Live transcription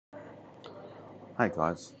Hi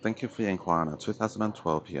guys, thank you for your inquiry on a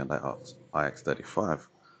 2012 Hyundai ix35.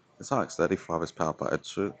 This ix35 is powered by a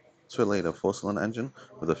 2-litre 4-cylinder engine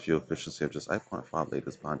with a fuel efficiency of just 8.5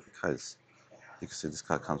 litres per 100 k's. You can see this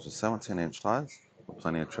car comes with 17-inch tyres with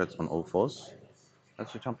plenty of treads on all fours.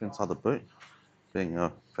 As you jump inside the boot, being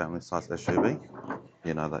a family-sized SUV,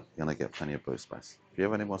 you know that you're going to get plenty of boot space. If you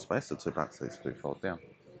have any more space, the two back seats do fold down.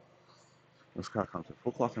 This car comes with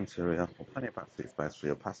full cloth interior with plenty of back seat space for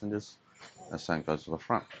your passengers, and same goes to the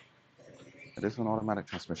front. It is an automatic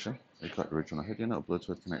transmission. It's got original head unit,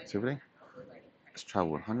 Bluetooth connectivity. It's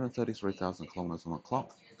travelled 133,000 kilometers on the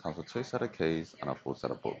clock. Comes with 2 set of keys and a full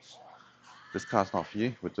set of books. This car's not for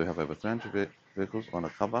you. We do have over 300 vehicles on the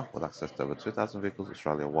cover with access to over 2,000 vehicles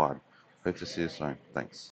Australia wide. Hope to see you soon. Thanks.